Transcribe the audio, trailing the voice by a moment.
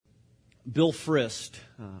Bill Frist,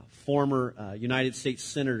 former United States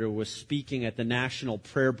Senator, was speaking at the National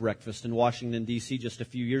Prayer Breakfast in Washington, D.C. just a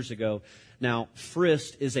few years ago. Now,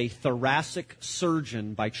 Frist is a thoracic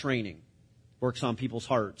surgeon by training, works on people's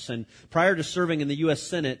hearts. And prior to serving in the U.S.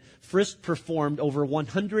 Senate, Frist performed over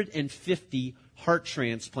 150 heart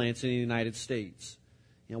transplants in the United States.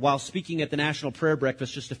 While speaking at the National Prayer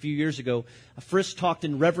Breakfast just a few years ago, Frist talked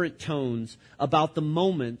in reverent tones about the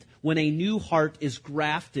moment when a new heart is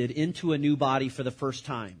grafted into a new body for the first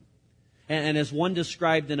time. And as one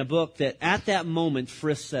described in a book, that at that moment,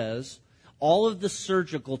 Frist says, all of the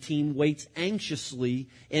surgical team waits anxiously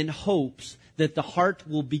in hopes that the heart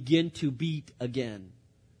will begin to beat again.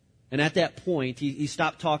 And at that point, he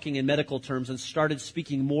stopped talking in medical terms and started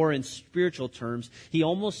speaking more in spiritual terms. He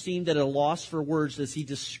almost seemed at a loss for words as he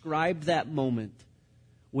described that moment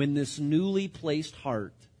when this newly placed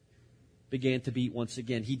heart began to beat once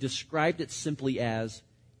again. He described it simply as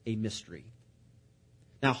a mystery.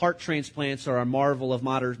 Now, heart transplants are a marvel of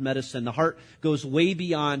modern medicine. The heart goes way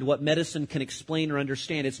beyond what medicine can explain or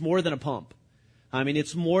understand. It's more than a pump.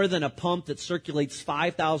 It's more than a pump that circulates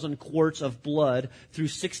 5,000 quarts of blood through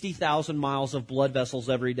 60,000 miles of blood vessels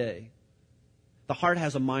every day. The heart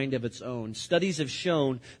has a mind of its own. Studies have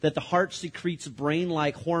shown that the heart secretes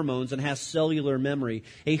brain-like hormones and has cellular memory.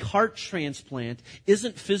 A heart transplant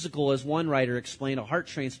isn't physical, as one writer explained. A heart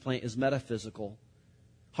transplant is metaphysical.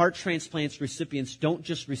 Heart transplants recipients don't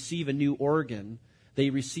just receive a new organ, they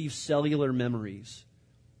receive cellular memories.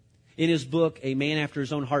 In his book, A Man After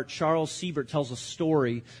His Own Heart, Charles Siebert tells a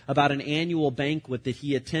story about an annual banquet that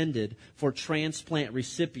he attended for transplant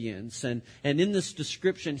recipients. And in this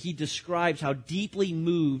description, he describes how deeply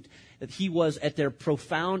moved that he was at their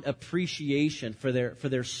profound appreciation for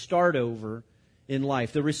their start over in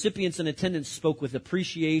life. The recipients in attendance spoke with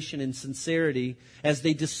appreciation and sincerity as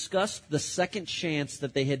they discussed the second chance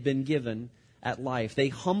that they had been given at life. They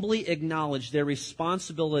humbly acknowledged their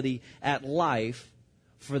responsibility at life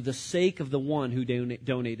for the sake of the one who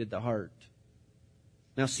donated the heart.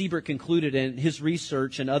 Now, Siebert concluded, and his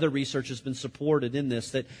research and other research has been supported in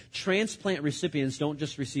this, that transplant recipients don't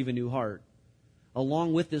just receive a new heart.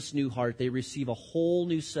 Along with this new heart, they receive a whole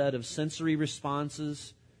new set of sensory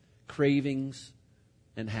responses, cravings,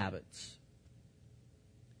 and habits.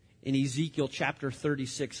 In Ezekiel chapter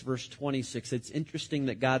 36, verse 26, it's interesting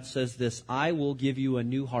that God says this, I will give you a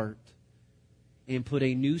new heart and put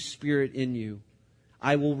a new spirit in you.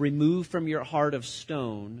 I will remove from you your heart of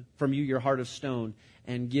stone,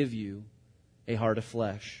 and give you a heart of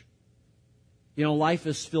flesh. Life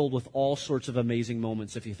is filled with all sorts of amazing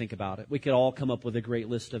moments if you think about it. We could all come up with a great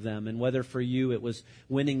list of them. And whether for you it was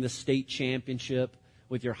winning the state championship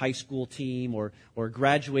with your high school team or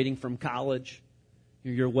graduating from college,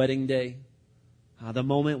 your wedding day, the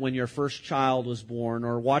moment when your first child was born,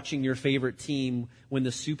 or watching your favorite team win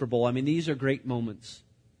the Super Bowl. These are great moments.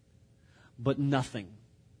 But nothing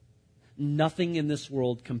in this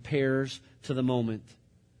world compares to the moment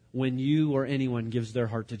when you or anyone gives their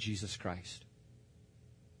heart to Jesus Christ.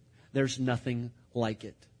 There's nothing like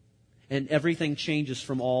it. And everything changes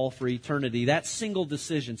from all for eternity. That single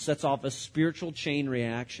decision sets off a spiritual chain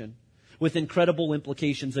reaction with incredible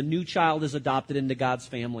implications. A new child is adopted into God's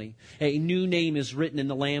family. A new name is written in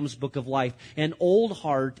the Lamb's Book of Life. An old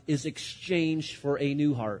heart is exchanged for a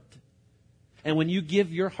new heart. And when you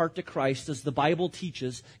give your heart to Christ, as the Bible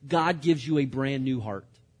teaches, God gives you a brand new heart.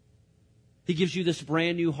 He gives you this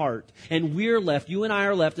brand new heart. And you and I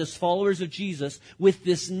are left as followers of Jesus with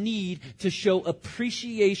this need to show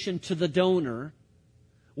appreciation to the donor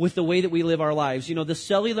with the way that we live our lives. The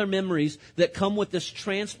cellular memories that come with this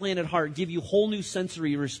transplanted heart give you whole new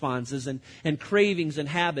sensory responses and cravings and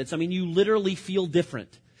habits. You literally feel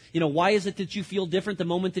different. Why is it that you feel different the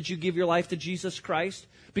moment that you give your life to Jesus Christ?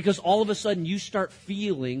 Because all of a sudden you start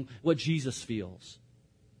feeling what Jesus feels.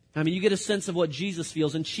 You get a sense of what Jesus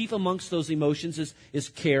feels, and chief amongst those emotions is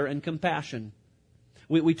care and compassion.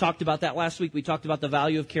 We talked about that last week. We talked about the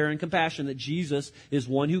value of care and compassion, that Jesus is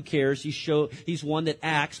one who cares. He's one that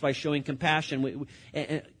acts by showing compassion.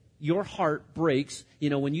 Your heart breaks,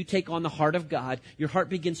 when you take on the heart of God, your heart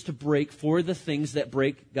begins to break for the things that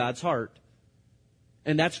break God's heart.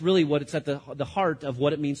 And that's really what it's at the heart of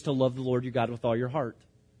what it means to love the Lord your God with all your heart.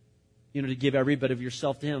 To give every bit of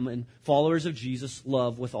yourself to Him. And followers of Jesus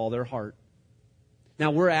love with all their heart.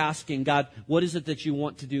 Now we're asking, God, what is it that you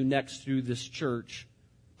want to do next through this church?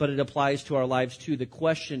 But it applies to our lives too. The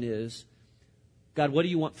question is, God, what do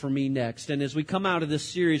you want for me next? And as we come out of this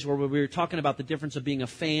series where we were talking about the difference of being a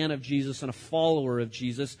fan of Jesus and a follower of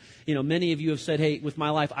Jesus, many of you have said, hey, with my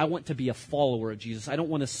life, I want to be a follower of Jesus. I don't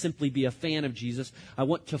want to simply be a fan of Jesus. I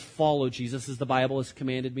want to follow Jesus as the Bible has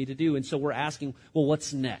commanded me to do. And so we're asking, well,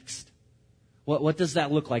 what's next? What does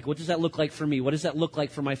that look like? What does that look like for me? What does that look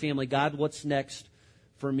like for my family? God, what's next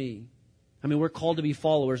for me? I mean, we're called to be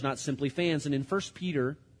followers, not simply fans. And in 1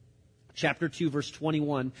 Peter chapter 2, verse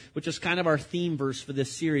 21, which is kind of our theme verse for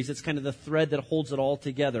this series. It's kind of the thread that holds it all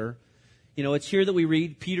together. It's here that we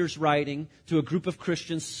read Peter's writing to a group of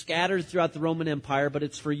Christians scattered throughout the Roman Empire, but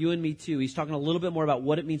it's for you and me too. He's talking a little bit more about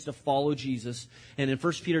what it means to follow Jesus. And in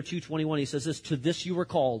 1 Peter 2:21, he says this, to this you were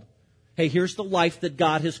called. Hey, here's the life that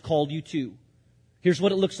God has called you to. Here's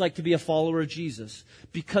what it looks like to be a follower of Jesus.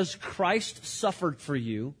 Because Christ suffered for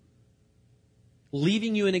you,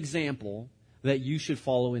 leaving you an example that you should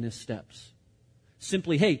follow in His steps.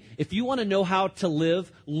 Simply, hey, if you want to know how to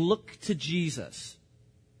live, look to Jesus.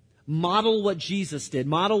 Model what Jesus did.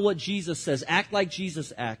 Model what Jesus says. Act like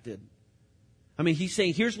Jesus acted. I mean, He's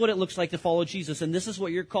saying, here's what it looks like to follow Jesus, and this is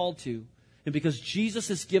what you're called to. And because Jesus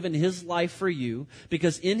has given His life for you,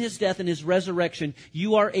 because in His death and His resurrection,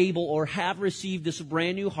 you are able or have received this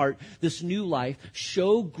brand new heart, this new life,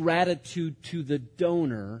 show gratitude to the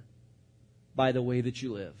donor by the way that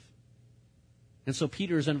you live. And so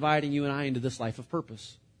Peter is inviting you and I into this life of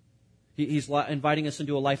purpose. He's inviting us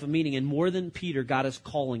into a life of meaning. And more than Peter, God is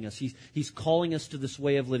calling us. He's calling us to this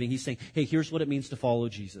way of living. He's saying, hey, here's what it means to follow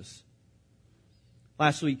Jesus.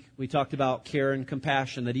 Last week, we talked about care and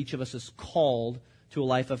compassion, that each of us is called to a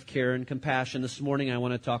life of care and compassion. This morning, I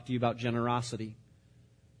want to talk to you about generosity.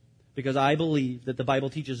 Because I believe that the Bible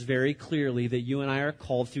teaches very clearly that you and I are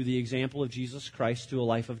called through the example of Jesus Christ to a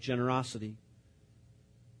life of generosity.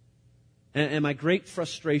 And my great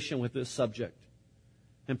frustration with this subject,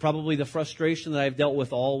 and probably the frustration that I've dealt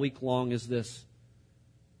with all week long, is this: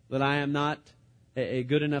 that I am not a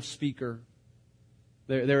good enough speaker.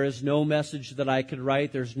 There is no message that I could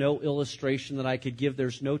write. There's no illustration that I could give.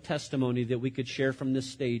 There's no testimony that we could share from this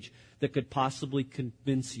stage that could possibly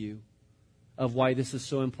convince you of why this is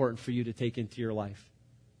so important for you to take into your life.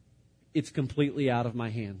 It's completely out of my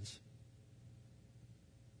hands.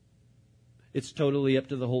 It's totally up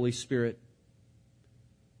to the Holy Spirit.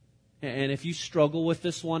 And if you struggle with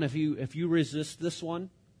this one, if you resist this one,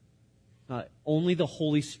 only the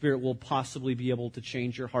Holy Spirit will possibly be able to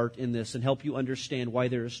change your heart in this and help you understand why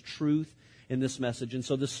there is truth in this message. And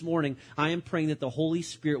so this morning, I am praying that the Holy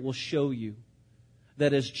Spirit will show you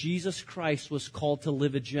that as Jesus Christ was called to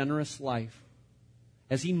live a generous life,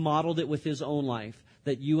 as He modeled it with His own life,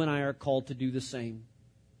 that you and I are called to do the same.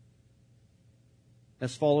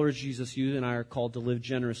 As followers of Jesus, you and I are called to live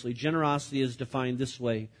generously. Generosity is defined this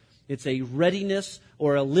way. It's a readiness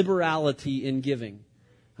or a liberality in giving.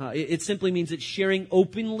 It simply means it's sharing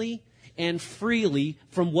openly and freely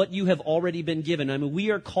from what you have already been given. I mean, we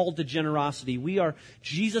are called to generosity.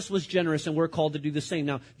 Jesus was generous, and we're called to do the same.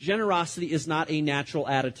 Now, generosity is not a natural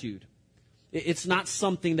attitude. It's not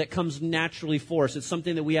something that comes naturally for us. It's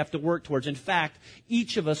something that we have to work towards. In fact,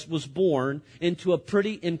 each of us was born into a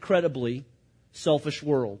pretty incredibly selfish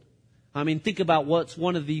world. I mean, think about what's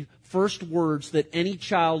one of the first words that any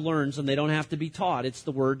child learns, and they don't have to be taught. It's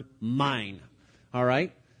the word mine. All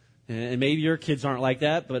right? And maybe your kids aren't like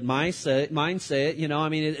that, but mine say it.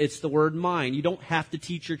 It's the word mine. You don't have to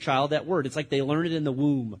teach your child that word. It's like they learn it in the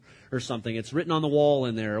womb or something. It's written on the wall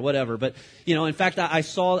in there or whatever. But, in fact, I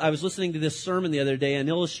was listening to this sermon the other day, an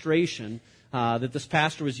illustration that this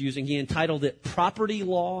pastor was using. He entitled it, Property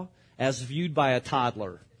Law as Viewed by a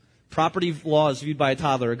Toddler. Property law is viewed by a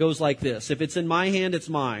toddler. It goes like this. If it's in my hand, it's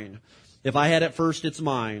mine. If I had it first, it's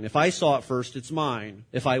mine. If I saw it first, it's mine.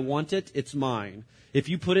 If I want it, it's mine. If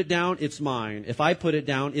you put it down, it's mine. If I put it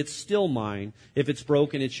down, it's still mine. If it's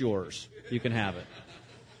broken, it's yours. You can have it.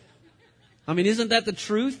 I mean, isn't that the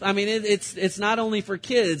truth? I mean, it's not only for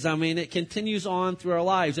kids. I mean, it continues on through our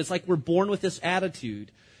lives. It's like we're born with this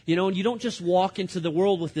attitude. And you don't just walk into the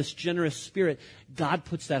world with this generous spirit. God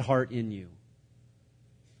puts that heart in you.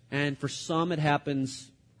 And for some, it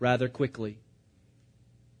happens rather quickly.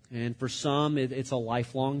 And for some, it's a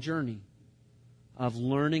lifelong journey of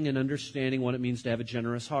learning and understanding what it means to have a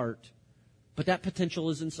generous heart. But that potential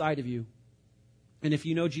is inside of you. And if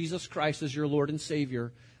you know Jesus Christ as your Lord and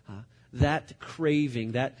Savior, that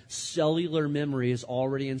craving, that cellular memory is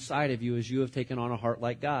already inside of you as you have taken on a heart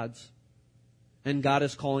like God's. And God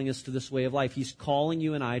is calling us to this way of life. He's calling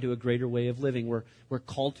you and I to a greater way of living. We're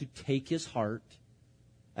called to take His heart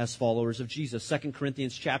as followers of Jesus. 2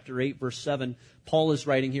 Corinthians chapter 8, verse 7, Paul is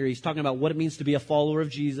writing here. He's talking about what it means to be a follower of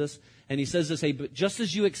Jesus. And he says this, hey, but just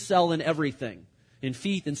as you excel in everything. in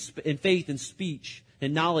faith and speech,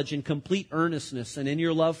 in knowledge, in complete earnestness, and in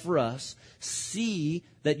your love for us, see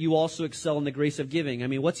that you also excel in the grace of giving. I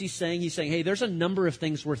mean, what's he saying? He's saying, hey, there's a number of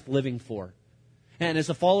things worth living for. And as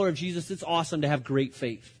a follower of Jesus, it's awesome to have great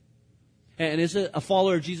faith. And as a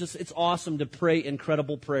follower of Jesus, it's awesome to pray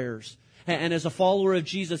incredible prayers. And as a follower of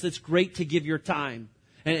Jesus, it's great to give your time.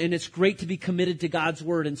 And it's great to be committed to God's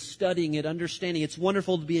Word and studying it, understanding. It's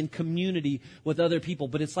wonderful to be in community with other people.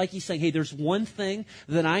 But it's like he's saying, hey, there's one thing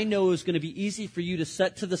that I know is going to be easy for you to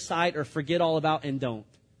set to the side or forget all about, and don't.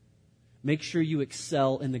 Make sure you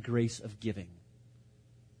excel in the grace of giving.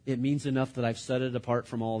 It means enough that I've set it apart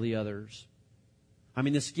from all the others. I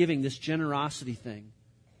mean, this giving, this generosity thing,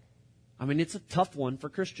 I mean, it's a tough one for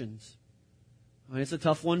Christians. I mean, it's a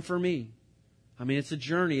tough one for me. I mean, it's a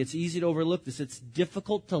journey. It's easy to overlook this. It's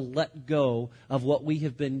difficult to let go of what we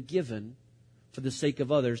have been given for the sake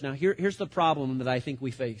of others. Now, here's the problem that I think we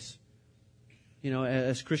face. You know,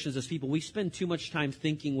 as Christians, as people, we spend too much time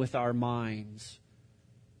thinking with our minds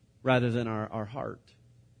rather than our heart.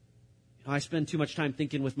 You know, I spend too much time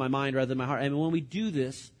thinking with my mind rather than my heart. And when we do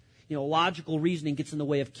this, you know, logical reasoning gets in the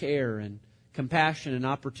way of care and compassion and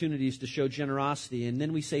opportunities to show generosity. And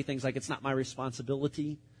then we say things like, it's not my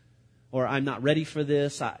responsibility. Or I'm not ready for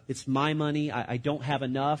this. It's my money. I don't have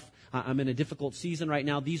enough. I'm in a difficult season right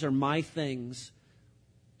now. These are my things.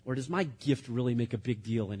 Or does my gift really make a big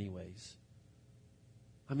deal anyways?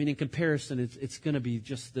 I mean, in comparison, it's going to be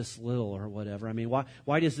just this little or whatever. I mean,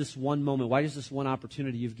 why does this one moment, why does this one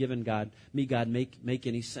opportunity you've given God, make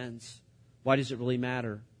any sense? Why does it really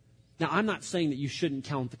matter? Now, I'm not saying that you shouldn't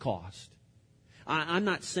count the cost. I'm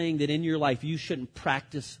not saying that in your life you shouldn't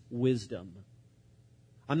practice wisdom.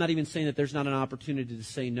 I'm not even saying that there's not an opportunity to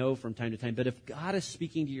say no from time to time. But if God is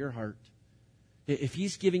speaking to your heart, if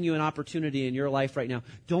He's giving you an opportunity in your life right now,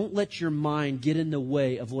 don't let your mind get in the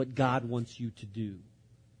way of what God wants you to do.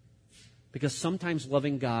 Because sometimes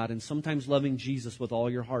loving God and sometimes loving Jesus with all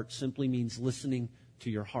your heart simply means listening to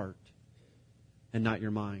your heart and not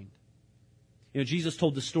your mind. You know, Jesus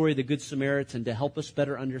told the story of the Good Samaritan to help us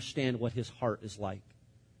better understand what His heart is like.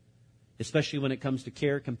 Especially when it comes to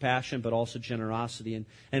care, compassion, but also generosity.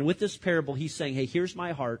 And with this parable, He's saying, hey, here's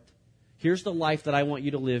my heart. Here's the life that I want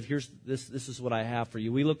you to live. This is what I have for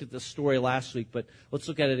you. We looked at this story last week, but let's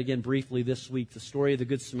look at it again briefly this week, the story of the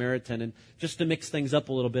Good Samaritan. And just to mix things up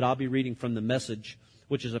a little bit, I'll be reading from the Message,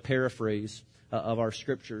 which is a paraphrase of our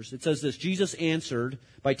scriptures. It says this: Jesus answered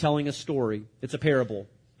by telling a story. It's a parable,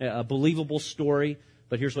 a believable story,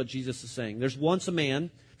 but here's what Jesus is saying. There's once a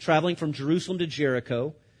man traveling from Jerusalem to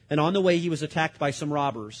Jericho, and on the way, he was attacked by some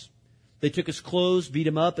robbers. They took his clothes, beat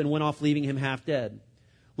him up, and went off, leaving him half dead.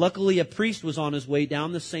 Luckily, a priest was on his way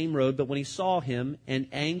down the same road, but when he saw him and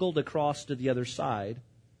angled across to the other side,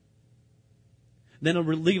 then a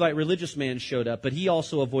Levite religious man showed up, but he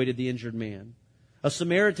also avoided the injured man. A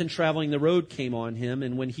Samaritan traveling the road came on him,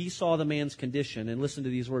 and when he saw the man's condition, and listen to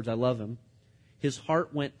these words, I love him, his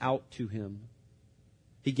heart went out to him.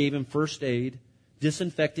 He gave him first aid,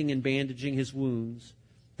 disinfecting and bandaging his wounds.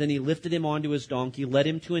 Then he lifted him onto his donkey, led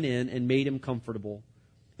him to an inn, and made him comfortable.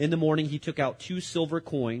 In the morning, he took out 2 silver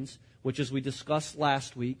coins, which, as we discussed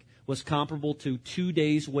last week, was comparable to 2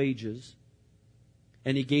 days' wages.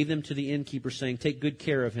 And he gave them to the innkeeper, saying, take good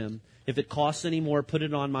care of him. If it costs any more, put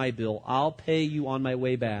it on my bill. I'll pay you on my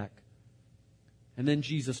way back. And then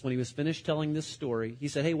Jesus, when he was finished telling this story, he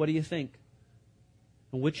said, hey, what do you think?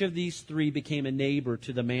 And which of these 3 became a neighbor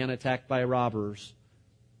to the man attacked by robbers?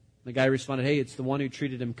 The guy responded, hey, it's the one who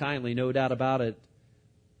treated him kindly, no doubt about it.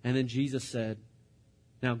 And then Jesus said,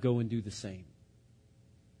 now go and do the same.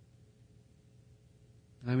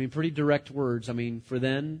 I mean, pretty direct words. I mean, for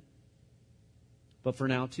then, but for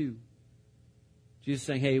now too. Jesus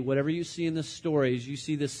saying, hey, whatever you see in this story, as you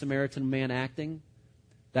see this Samaritan man acting,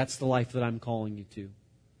 that's the life that I'm calling you to.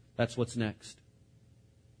 That's what's next.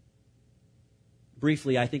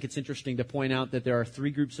 Briefly, I think it's interesting to point out that there are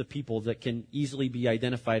 3 groups of people that can easily be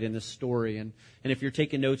identified in this story. And if you're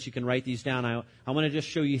taking notes, you can write these down. I want to just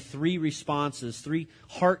show you 3 responses, 3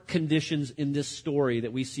 heart conditions in this story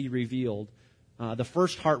that we see revealed. The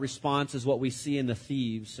first heart response is what we see in the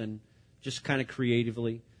thieves, and just kind of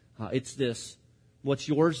creatively. It's this: what's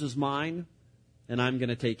yours is mine, and I'm going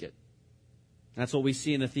to take it. That's what we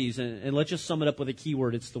see in the thieves. And let's just sum it up with a key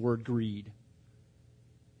word. It's the word greed.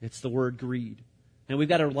 It's the word greed. And we've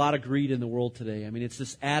got a lot of greed in the world today. I mean, it's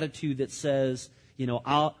this attitude that says, you know,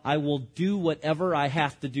 I will do whatever I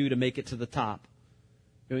have to do to make it to the top.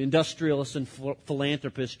 You know, industrialist and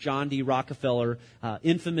philanthropist John D. Rockefeller,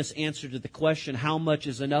 infamous answer to the question, how much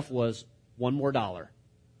is enough, was $1 more.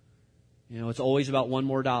 It's always about one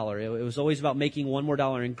more dollar. It was always about making one more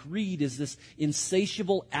dollar. And greed is this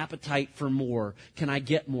insatiable appetite for more. Can I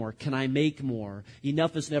get more? Can I make more?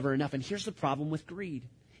 Enough is never enough. And here's the problem with greed.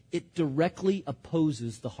 It directly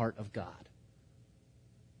opposes the heart of God.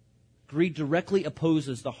 Greed directly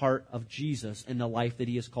opposes the heart of Jesus and the life that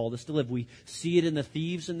He has called us to live. We see it in the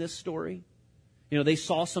thieves in this story. They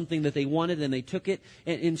saw something that they wanted and they took it.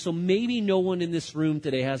 And so maybe no one in this room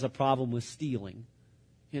today has a problem with stealing.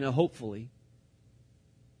 Hopefully.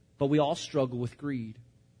 But we all struggle with greed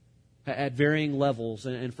at varying levels.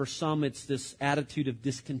 And for some, it's this attitude of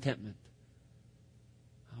discontentment.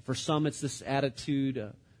 For some, it's this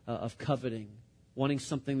attitude of coveting, wanting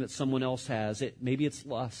something that someone else has. Maybe it's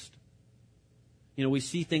lust. We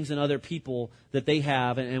see things in other people that they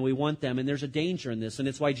have, and we want them, and there's a danger in this. And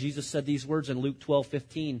it's why Jesus said these words in Luke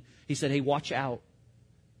 12:15. He said, hey, watch out.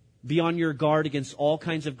 Be on your guard against all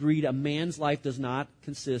kinds of greed. A man's life does not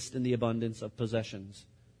consist in the abundance of possessions.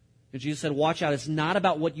 And Jesus said, watch out. It's not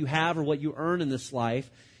about what you have or what you earn in this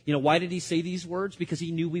life. Why did He say these words? Because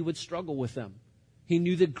He knew we would struggle with them. He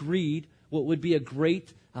knew that greed would be a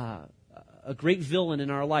great villain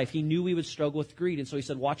in our life. He knew we would struggle with greed. And so He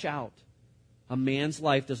said, watch out. A man's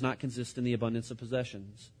life does not consist in the abundance of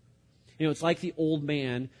possessions. It's like the old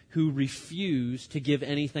man who refused to give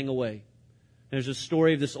anything away. There's a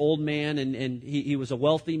story of this old man, and he was a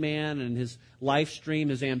wealthy man, and his life stream,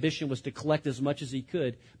 his ambition was to collect as much as he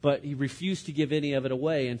could, but he refused to give any of it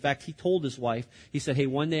away. In fact, he told his wife, he said, hey,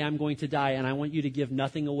 one day I'm going to die, and I want you to give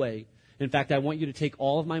nothing away. In fact, I want you to take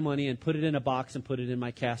all of my money and put it in a box and put it in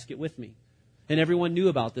my casket with me. And everyone knew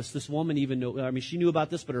about this. This woman even knew, she knew about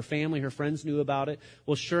this, but her family, her friends knew about it.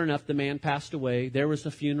 Well, sure enough, the man passed away. There was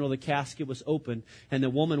the funeral. The casket was open. And the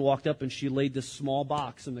woman walked up and she laid this small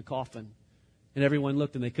box in the coffin. And everyone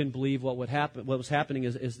looked and they couldn't believe what would happen. What was happening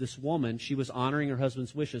is this woman, she was honoring her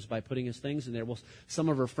husband's wishes by putting his things in there. Well, some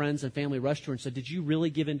of her friends and family rushed to her and said, did you really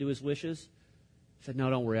give in to his wishes? She said, no,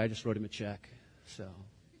 don't worry. I just wrote him a check. So,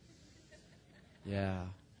 yeah.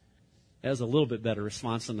 That was a little bit better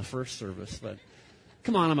response than the first service, but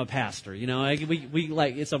come on, I'm a pastor. We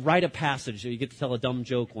like, it's a rite of passage. You get to tell a dumb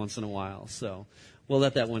joke once in a while. So we'll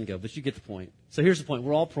let that one go, but you get the point. So here's the point.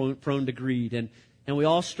 We're all prone to greed, and we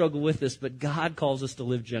all struggle with this, but God calls us to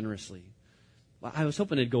live generously. Well, I was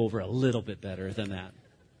hoping it'd go over a little bit better than that.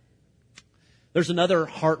 There's another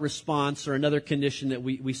heart response or another condition that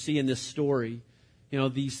we see in this story.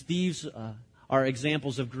 These thieves are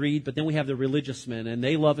examples of greed, but then we have the religious men, and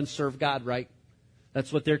they love and serve God, right?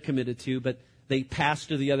 That's what they're committed to, but they pass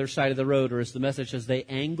to the other side of the road, or as the message says, they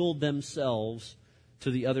angled themselves to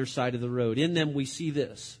the other side of the road. In them we see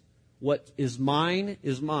this. What is mine,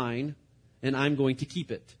 and I'm going to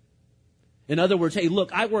keep it. In other words, hey,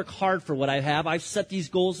 look, I work hard for what I have. I've set these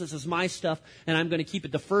goals. This is my stuff, and I'm going to keep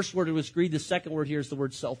it. The first word was greed. The second word here is the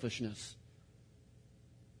word selfishness.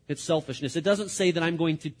 It's selfishness. It doesn't say that I'm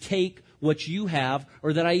going to take what you have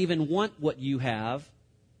or that I even want what you have.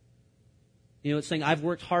 It's saying I've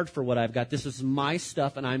worked hard for what I've got. This is my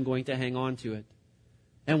stuff and I'm going to hang on to it.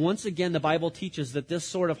 And once again, the Bible teaches that this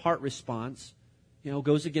sort of heart response,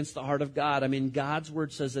 goes against the heart of God. God's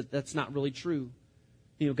word says that that's not really true.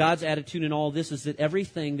 God's attitude in all this is that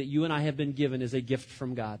everything that you and I have been given is a gift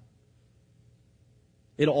from God.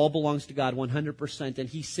 It all belongs to God 100%, and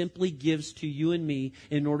He simply gives to you and me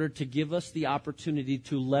in order to give us the opportunity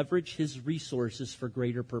to leverage His resources for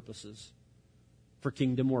greater purposes, for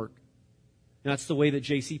kingdom work. And that's the way that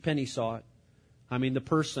J.C. Penney saw it. The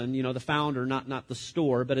person, the founder, not the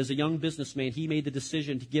store, but as a young businessman, he made the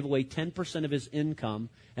decision to give away 10% of his income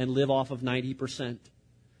and live off of 90%.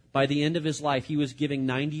 By the end of his life, he was giving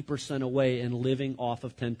 90% away and living off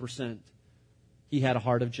of 10%. He had a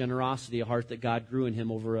heart of generosity, a heart that God grew in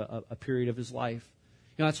him over a period of his life.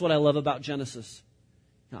 That's what I love about Genesis.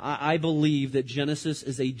 I believe that Genesis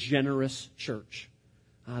is a generous church.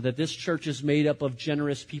 That this church is made up of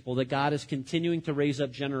generous people. That God is continuing to raise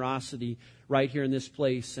up generosity right here in this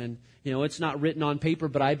place. And, it's not written on paper,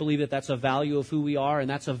 but I believe that that's a value of who we are. And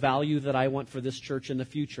that's a value that I want for this church in the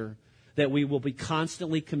future. That we will be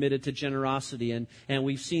constantly committed to generosity. And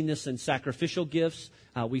we've seen this in sacrificial gifts.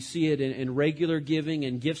 We see it in regular giving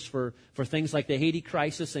and gifts for things like the Haiti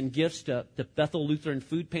crisis and gifts to Bethel Lutheran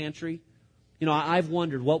Food Pantry. I've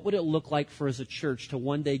wondered, what would it look like for as a church to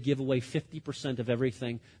one day give away 50% of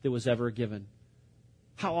everything that was ever given?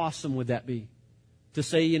 How awesome would that be? To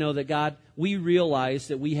say, that God, we realize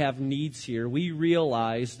that we have needs here. We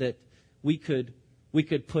realize that we could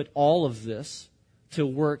put all of this to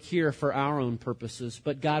work here for our own purposes.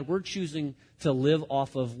 But God, we're choosing to live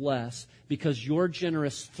off of less because you're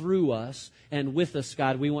generous through us, and with us,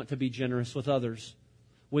 God, we want to be generous with others.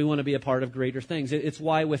 We want to be a part of greater things. It's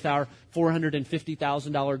why with our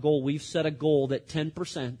 $450,000 goal, we've set a goal that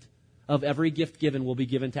 10% of every gift given will be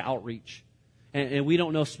given to outreach. And we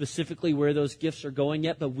don't know specifically where those gifts are going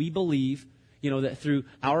yet, but we believe, that through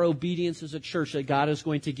our obedience as a church, that God is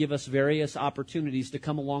going to give us various opportunities to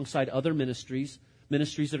come alongside other ministries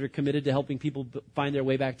that are committed to helping people find their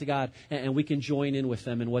way back to God. And we can join in with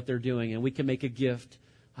them in what they're doing, and we can make a gift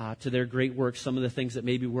to their great work, some of the things that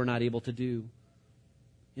maybe we're not able to do.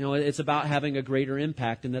 It's about having a greater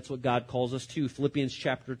impact, and that's what God calls us to. Philippians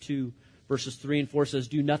chapter 2, verses 3 and 4 says,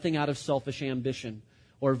 "Do nothing out of selfish ambition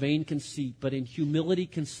or vain conceit, but in humility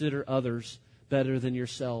consider others better than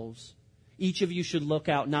yourselves. Each of you should look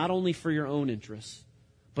out not only for your own interests,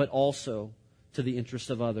 but also to the interests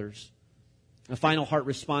of others." A final heart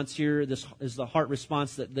response here, this is the heart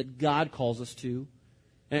response that God calls us to.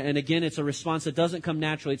 And again, it's a response that doesn't come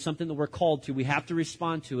naturally. It's something that we're called to. We have to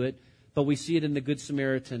respond to it, but we see it in the Good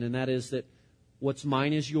Samaritan, and that is that what's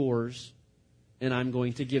mine is yours, and I'm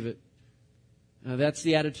going to give it. That's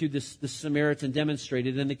the attitude this Samaritan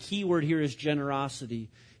demonstrated. And the key word here is generosity.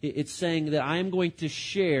 It's saying that I am going to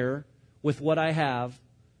share with what I have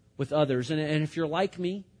with others. And if you're like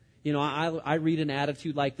me, I read an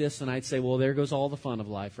attitude like this and I'd say, well, there goes all the fun of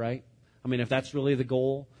life, right? I mean, if that's really the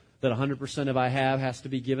goal, that 100% of I have has to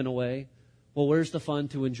be given away, well, where's the fun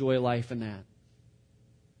to enjoy life in that?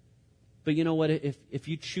 But you know what? If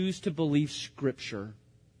you choose to believe Scripture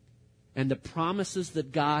and the promises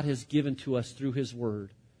that God has given to us through His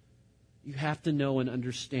Word, you have to know and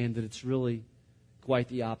understand that it's really quite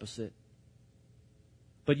the opposite.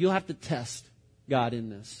 But you'll have to test God in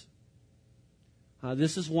this.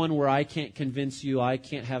 This is one where I can't convince you. I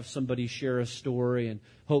can't have somebody share a story and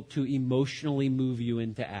hope to emotionally move you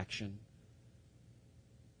into action.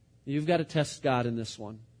 You've got to test God in this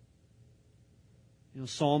one.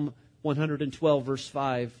 Psalm 112, verse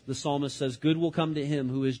 5, the psalmist says, "Good will come to him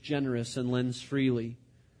who is generous and lends freely,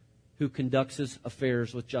 who conducts his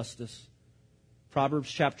affairs with justice."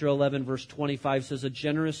 Proverbs chapter 11, verse 25 says, "A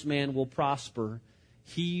generous man will prosper.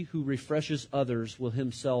 He who refreshes others will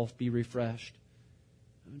himself be refreshed."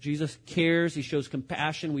 Jesus cares. He shows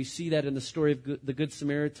compassion. We see that in the story of the Good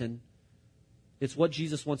Samaritan. It's what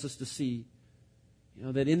Jesus wants us to see.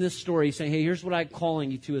 That in this story, He's saying, hey, here's what I'm calling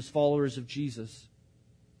you to as followers of Jesus.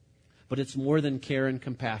 But it's more than care and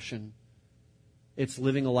compassion. It's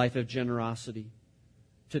living a life of generosity.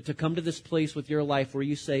 To come to this place with your life where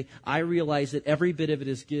you say, I realize that every bit of it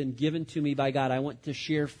is given to me by God. I want to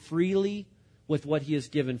share freely with what He has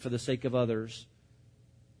given for the sake of others.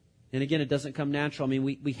 And again, it doesn't come natural. I mean,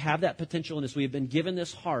 we have that potential in us. We have been given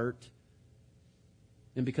this heart.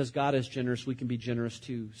 And because God is generous, we can be generous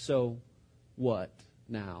too. So, what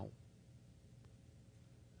now?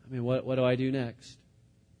 I mean, what do I do next?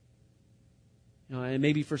 And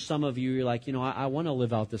maybe for some of you, you're like, I want to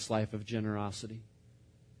live out this life of generosity.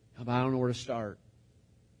 But I don't know where to start.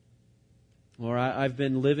 Or I've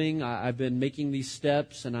been living, I've been making these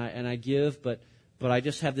steps, and I give, but I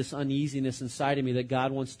just have this uneasiness inside of me that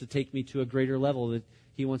God wants to take me to a greater level, that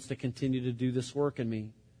He wants to continue to do this work in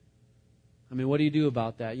me. I mean, what do you do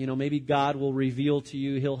about that? Maybe God will reveal to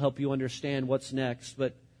you, He'll help you understand what's next,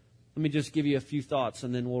 but let me just give you a few thoughts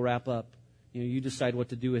and then we'll wrap up. You decide what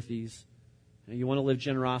to do with these. You want to live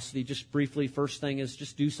generosity, just briefly, first thing is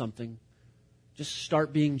just do something. Just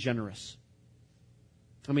start being generous.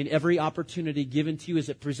 I mean, every opportunity given to you as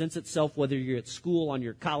it presents itself, whether you're at school, on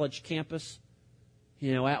your college campus,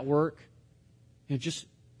 at work, just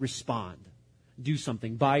respond. Do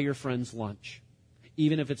something. Buy your friends lunch,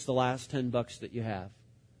 even if it's the last $10 that you have.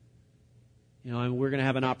 And we're going to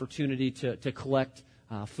have an opportunity to collect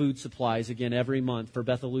food supplies again every month for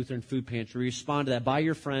Bethel Lutheran Food Pantry. Respond to that. Buy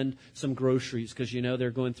your friend some groceries because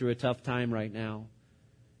they're going through a tough time right now.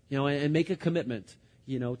 And make a commitment.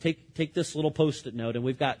 Take this little Post-it note, and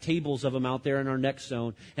we've got tables of them out there in our next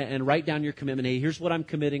zone, and write down your commitment. Hey, here's what I'm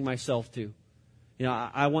committing myself to.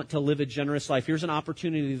 I want to live a generous life. Here's an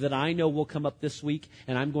opportunity that I know will come up this week,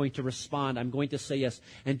 and I'm going to respond. I'm going to say yes.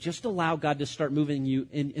 And just allow God to start moving you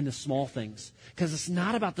in the small things. Because it's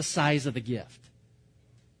not about the size of the gift.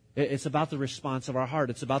 It's about the response of our heart.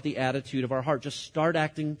 It's about the attitude of our heart. Just start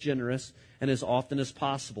acting generous and as often as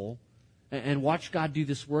possible. And watch God do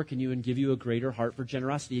this work in you and give you a greater heart for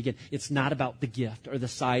generosity. Again, it's not about the gift or the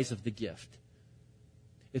size of the gift.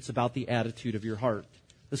 It's about the attitude of your heart.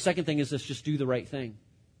 The second thing is this, just do the right thing.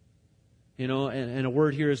 And a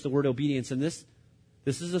word here is the word obedience. And this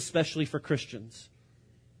is especially for Christians.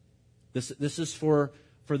 This is for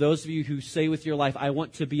those of you who say with your life, I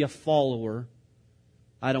want to be a follower.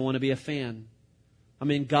 I don't want to be a fan. I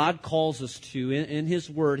mean, God calls us to, in His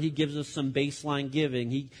Word, He gives us some baseline giving.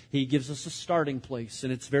 He gives us a starting place,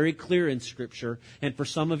 and it's very clear in Scripture. And for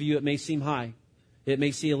some of you, it may seem high. It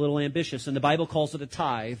may seem a little ambitious. And the Bible calls it a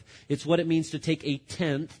tithe. It's what it means to take a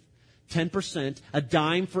tenth, 10%, a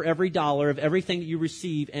dime for every dollar of everything that you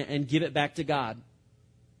receive, and give it back to God.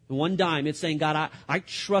 One dime, it's saying, God, I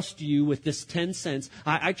trust you with this 10 cents.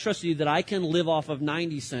 I trust you that I can live off of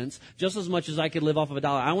 90 cents just as much as I could live off of $1.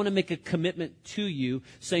 I want to make a commitment to you,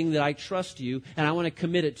 saying that I trust you, and I want to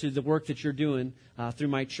commit it to the work that you're doing through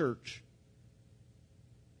my church.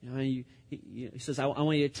 He says, I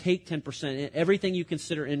want you to take 10%, everything you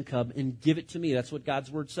consider income, and give it to me. That's what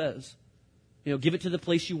God's Word says. Give it to the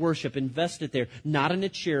place you worship. Invest it there. Not in a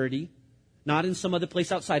charity, not in some other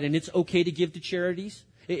place outside. And it's okay to give to charities.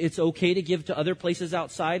 It's okay to give to other places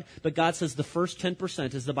outside, but God says the first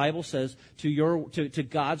 10%, as the Bible says, to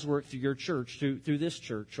God's work through your church, through this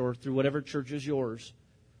church, or through whatever church is yours.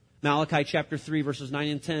 Malachi chapter 3, verses 9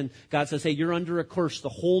 and 10, God says, hey, you're under a curse, the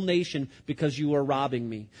whole nation, because you are robbing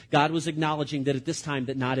me. God was acknowledging that at this time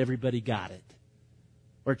that not everybody got it,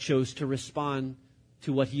 or chose to respond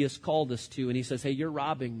to what He has called us to. And He says, hey, you're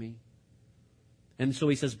robbing me. And so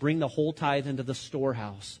He says, bring the whole tithe into the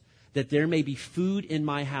storehouse, that there may be food in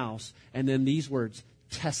my house. And then these words,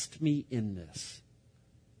 test me in this.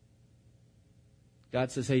 God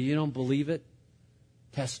says, hey, you don't believe it?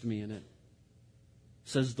 Test me in it,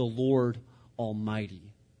 says the Lord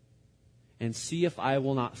Almighty. And see if I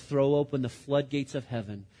will not throw open the floodgates of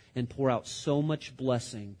heaven and pour out so much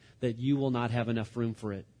blessing that you will not have enough room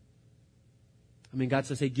for it. I mean, God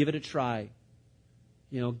says, hey, give it a try.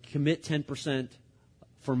 Commit 10%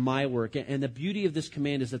 for my work. And the beauty of this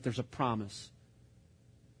command is that there's a promise.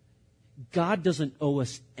 God doesn't owe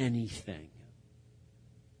us anything.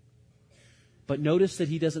 But notice that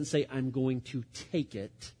He doesn't say, I'm going to take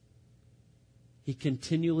it. He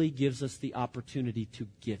continually gives us the opportunity to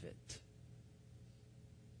give it.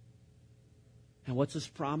 And what's His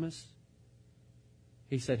promise?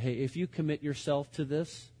 He said, hey, if you commit yourself to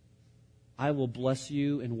this, I will bless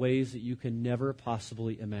you in ways that you can never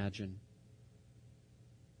possibly imagine.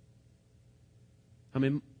 I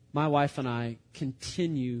mean, my wife and I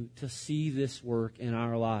continue to see this work in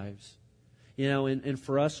our lives. And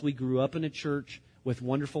for us, we grew up in a church with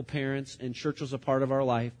wonderful parents, and church was a part of our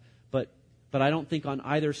life. But I don't think on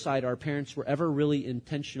either side our parents were ever really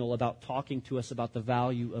intentional about talking to us about the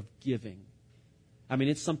value of giving. I mean,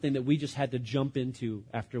 it's something that we just had to jump into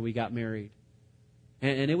after we got married.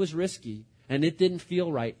 And it was risky, and it didn't feel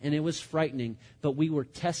right, and it was frightening. But we were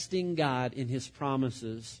testing God in His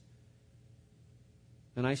promises.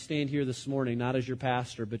 And I stand here this morning, not as your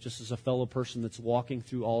pastor, but just as a fellow person that's walking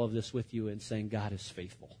through all of this with you and saying, God is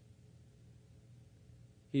faithful.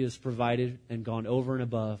 He has provided and gone over and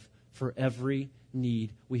above for every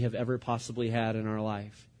need we have ever possibly had in our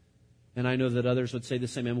life. And I know that others would say the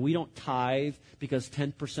same. And we don't tithe because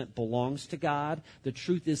 10% belongs to God. The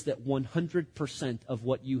truth is that 100% of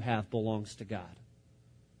what you have belongs to God.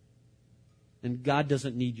 And God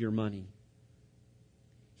doesn't need your money.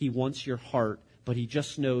 He wants your heart. But He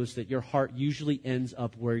just knows that your heart usually ends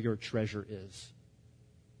up where your treasure is.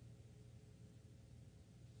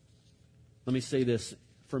 Let me say this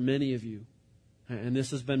for many of you, and this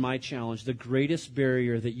has been my challenge, the greatest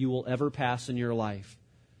barrier that you will ever pass in your life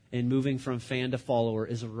in moving from fan to follower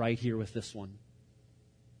is right here with this one.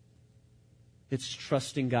 It's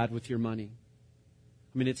trusting God with your money.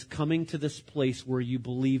 I mean, it's coming to this place where you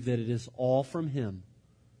believe that it is all from Him,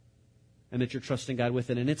 and that you're trusting God with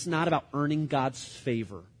it. And it's not about earning God's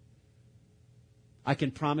favor. I can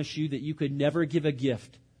promise you that you could never give a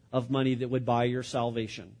gift of money that would buy your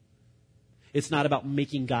salvation. It's not about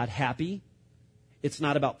making God happy. It's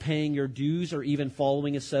not about paying your dues or even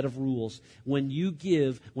following a set of rules. When you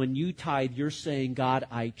give, when you tithe, you're saying, God,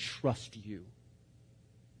 I trust you.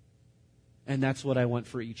 And that's what I want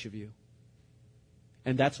for each of you.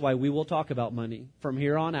 And that's why we will talk about money from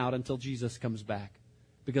here on out until Jesus comes back.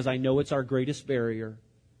 Because I know it's our greatest barrier.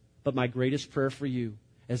 But my greatest prayer for you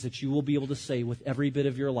is that you will be able to say with every bit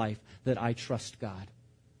of your life that I trust God.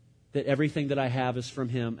 That everything that I have is from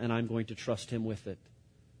Him, and I'm going to trust Him with it.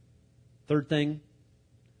 Third thing,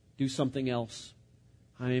 do something else.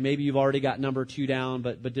 I mean, maybe you've already got number 2 down,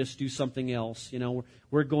 but just do something else.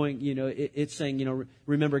 We're going, it's saying,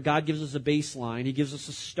 remember, God gives us a baseline. He gives us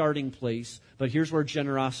a starting place. But here's where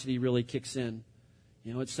generosity really kicks in.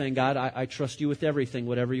 It's saying, God, I trust you with everything,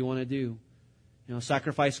 whatever you want to do.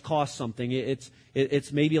 Sacrifice costs something.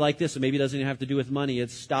 It's maybe like this. Maybe it doesn't even have to do with money.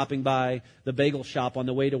 It's stopping by the bagel shop on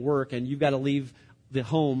the way to work, and you've got to leave the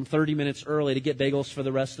home 30 minutes early to get bagels for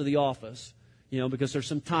the rest of the office. because there's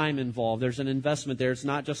some time involved. There's an investment there. It's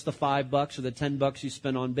not just the $5 or the $10 you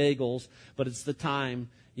spend on bagels, but it's the time,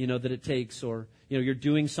 that it takes. Or, you're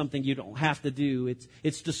doing something you don't have to do.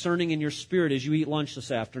 It's discerning in your spirit as you eat lunch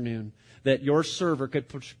this afternoon that your server could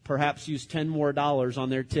perhaps use $10 more on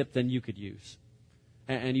their tip than you could use.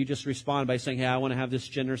 And you just respond by saying, hey, I want to have this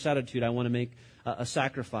generous attitude. I want to make a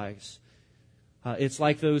sacrifice. It's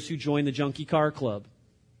like those who join the Junkie Car Club.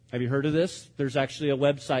 Have you heard of this? There's actually a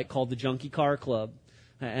website called the Junkie Car Club.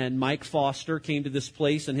 And Mike Foster came to this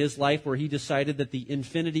place in his life where he decided that the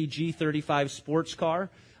Infiniti G35 sports car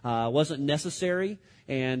wasn't necessary.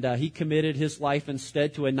 And he committed his life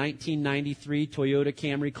instead to a 1993 Toyota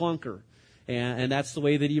Camry clunker. And that's the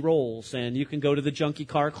way that he rolls. And you can go to the Junkie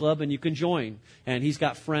Car Club and you can join. And he's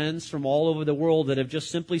got friends from all over the world that have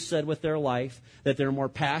just simply said with their life that they're more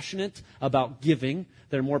passionate about giving.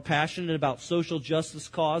 They're more passionate about social justice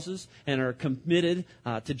causes and are committed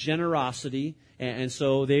to generosity. And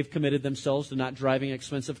so they've committed themselves to not driving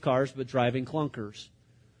expensive cars, but driving clunkers.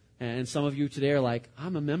 And some of you today are like,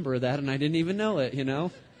 I'm a member of that and I didn't even know it,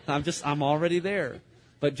 I'm already there.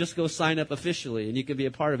 But just go sign up officially and you can be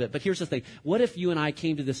a part of it. But here's the thing. What if you and I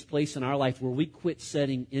came to this place in our life where we quit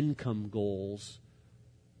setting income goals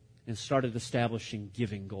and started establishing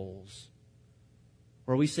giving goals?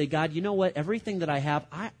 Where we say, God, you know what? Everything that I have,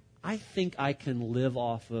 I think I can live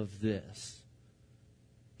off of this.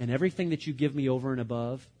 And everything that you give me over and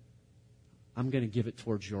above, I'm going to give it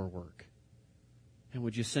towards your work. And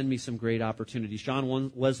would you send me some great opportunities?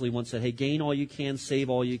 John Wesley once said, hey, gain all you can, save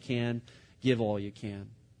all you can, give all you can.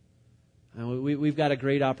 And we've got a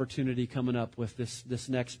great opportunity coming up with this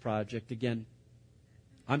next project. Again,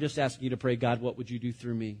 I'm just asking you to pray, God, what would you do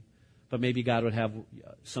through me? But maybe God would have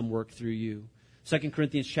some work through you. 2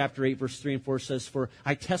 Corinthians chapter 8, verse 3 and 4 says, for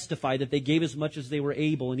I testify that they gave as much as they were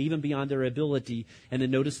able and even beyond their ability. And then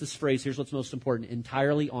notice this phrase, here's what's most important,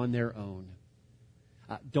 entirely on their own.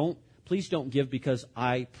 Please don't give because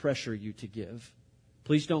I pressure you to give.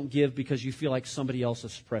 Please don't give because you feel like somebody else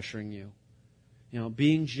is pressuring you.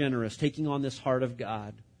 Being generous, taking on this heart of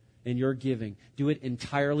God in your giving. Do it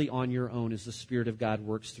entirely on your own as the Spirit of God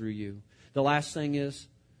works through you. The last thing is,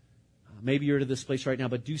 maybe you're to this place right now,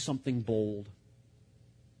 but do something bold.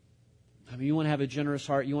 You want to have a generous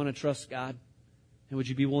heart. You want to trust God. And would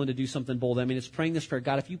you be willing to do something bold? It's praying this prayer.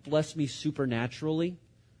 God, if you bless me supernaturally,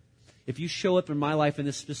 if you show up in my life in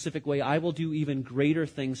this specific way, I will do even greater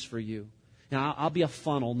things for you. Now, I'll be a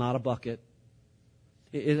funnel, not a bucket.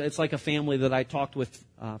 It's like a family that I talked with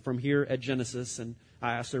from here at Genesis, and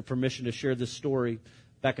I asked their permission to share this story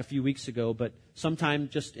back a few weeks ago. But sometime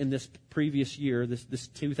just in this previous year, this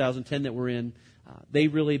 2010 that we're in, they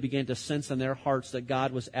really began to sense in their hearts that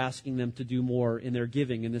God was asking them to do more in their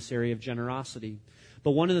giving in this area of generosity.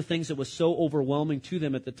 But one of the things that was so overwhelming to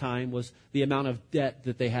them at the time was the amount of debt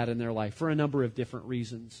that they had in their life for a number of different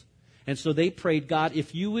reasons. And so they prayed, God,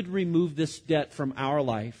 if you would remove this debt from our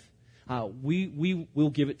life, we will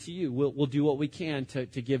give it to you. We'll do what we can to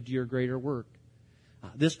give to your greater work.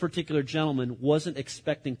 This particular gentleman wasn't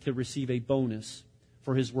expecting to receive a bonus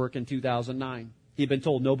for his work in 2009. He had been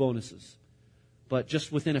told no bonuses. But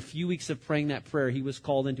just within a few weeks of praying that prayer, he was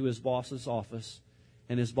called into his boss's office.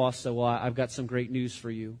 And his boss said, well, I've got some great news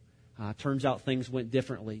for you. Turns out things went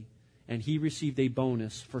differently. And he received a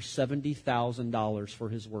bonus for $70,000 for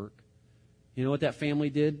his work. You know what that family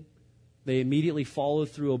did? They immediately followed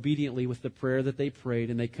through obediently with the prayer that they prayed,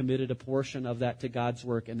 and they committed a portion of that to God's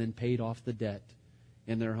work and then paid off the debt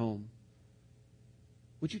in their home.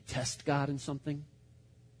 Would you test God in something?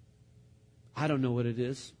 I don't know what it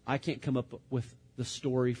is. I can't come up with the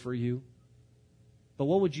story for you. But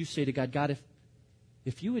what would you say to God? God,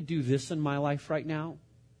 if you would do this in my life right now,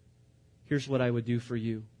 here's what I would do for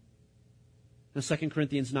you. Now 2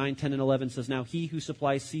 Corinthians 9, 10, and 11 says, now he who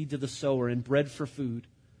supplies seed to the sower and bread for food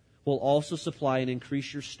will also supply and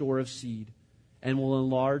increase your store of seed and will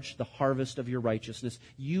enlarge the harvest of your righteousness.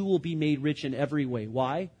 You will be made rich in every way.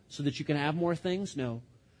 Why? So that you can have more things? No.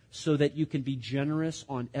 So that you can be generous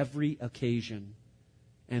on every occasion.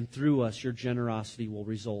 And through us, your generosity will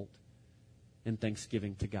result in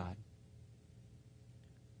thanksgiving to God.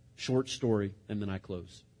 Short story, and then I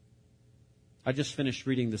close. I just finished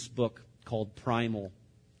reading this book called Primal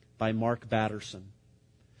by Mark Batterson.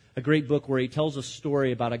 A great book where he tells a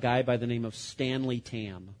story about a guy by the name of Stanley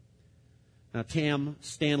Tam. Now,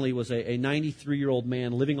 Stanley was a 93-year-old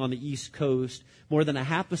man living on the East Coast more than a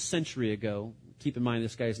half a century ago. Keep in mind,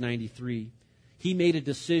 this guy is 93. He made a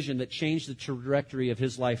decision that changed the trajectory of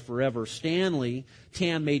his life forever. Stanley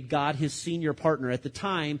Tam made God his senior partner. At the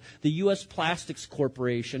time, the U.S. Plastics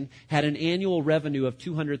Corporation had an annual revenue of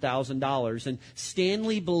 $200,000, and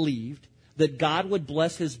Stanley believed that God would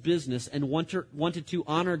bless his business and wanted to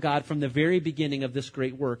honor God from the very beginning of this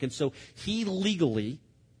great work. And so he legally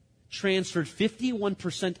transferred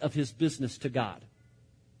 51% of his business to God.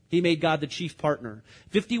 He made God the chief partner.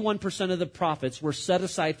 51% of the profits were set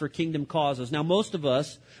aside for kingdom causes. Now, most of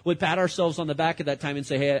us would pat ourselves on the back at that time and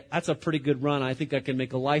say, hey, that's a pretty good run. I think I can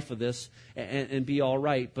make a life of this and be all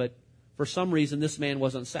right. But for some reason, this man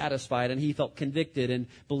wasn't satisfied, and he felt convicted and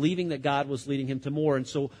believing that God was leading him to more. And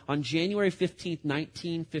so on January 15th,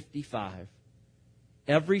 1955,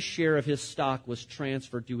 every share of his stock was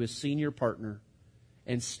transferred to his senior partner,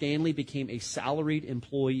 and Stanley became a salaried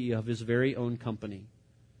employee of his very own company.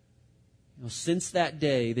 Since that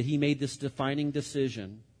day that he made this defining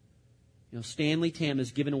decision, Stanley Tam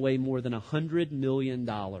has given away more than $100 million.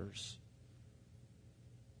 Now,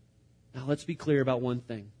 let's be clear about one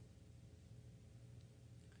thing.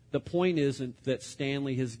 The point isn't that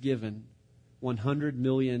Stanley has given $100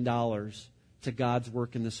 million to God's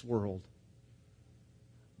work in this world.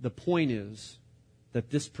 The point is that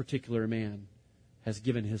this particular man has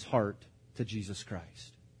given his heart to Jesus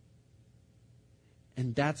Christ.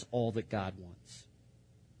 And that's all that God wants.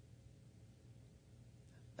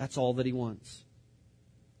 That's all that he wants.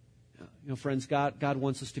 Friends, God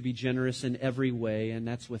wants us to be generous in every way, and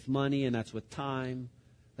that's with money, and that's with time,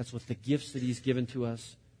 that's with the gifts that he's given to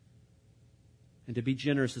us. And to be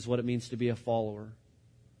generous is what it means to be a follower.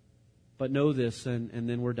 But know this, and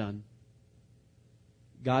then we're done.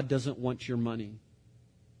 God doesn't want your money.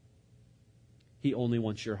 He only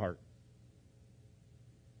wants your heart.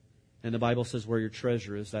 And the Bible says where your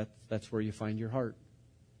treasure is, that's where you find your heart.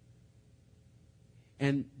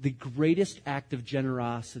 And the greatest act of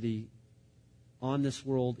generosity on this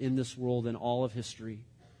world, in this world, in all of history,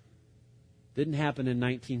 didn't happen in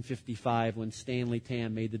 1955 when Stanley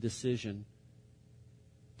Tam made the decision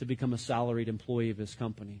to become a salaried employee of his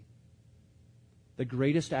company. The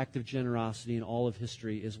greatest act of generosity in all of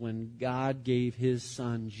history is when God gave his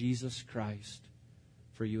Son, Jesus Christ,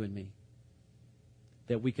 for you and me.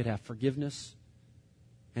 That we could have forgiveness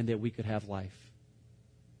and that we could have life.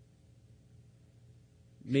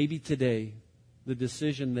 Maybe today, the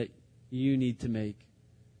decision that you need to make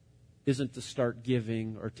isn't to start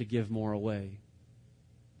giving or to give more away,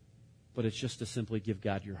 but it's just to simply give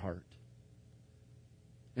God your heart.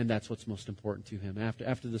 And that's what's most important to him.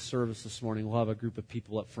 After the service this morning, we'll have a group of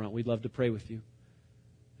people up front. We'd love to pray with you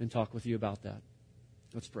and talk with you about that.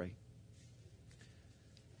 Let's pray.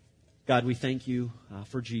 God, we thank you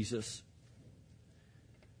for Jesus.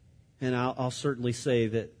 And I'll certainly say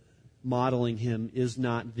that modeling him is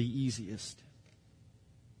not the easiest.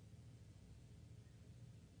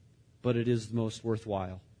 But it is the most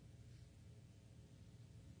worthwhile.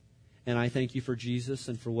 And I thank you for Jesus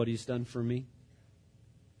and for what he's done for me.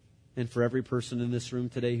 And for every person in this room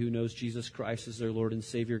today who knows Jesus Christ as their Lord and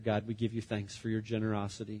Savior, God, we give you thanks for your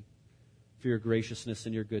generosity, for your graciousness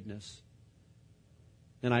and your goodness.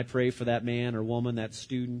 And I pray for that man or woman, that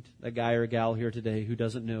student, that guy or gal here today who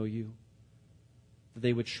doesn't know you, that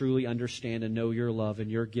they would truly understand and know your love and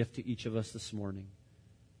your gift to each of us this morning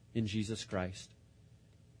in Jesus Christ.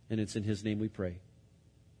 And it's in his name we pray.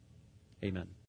 Amen.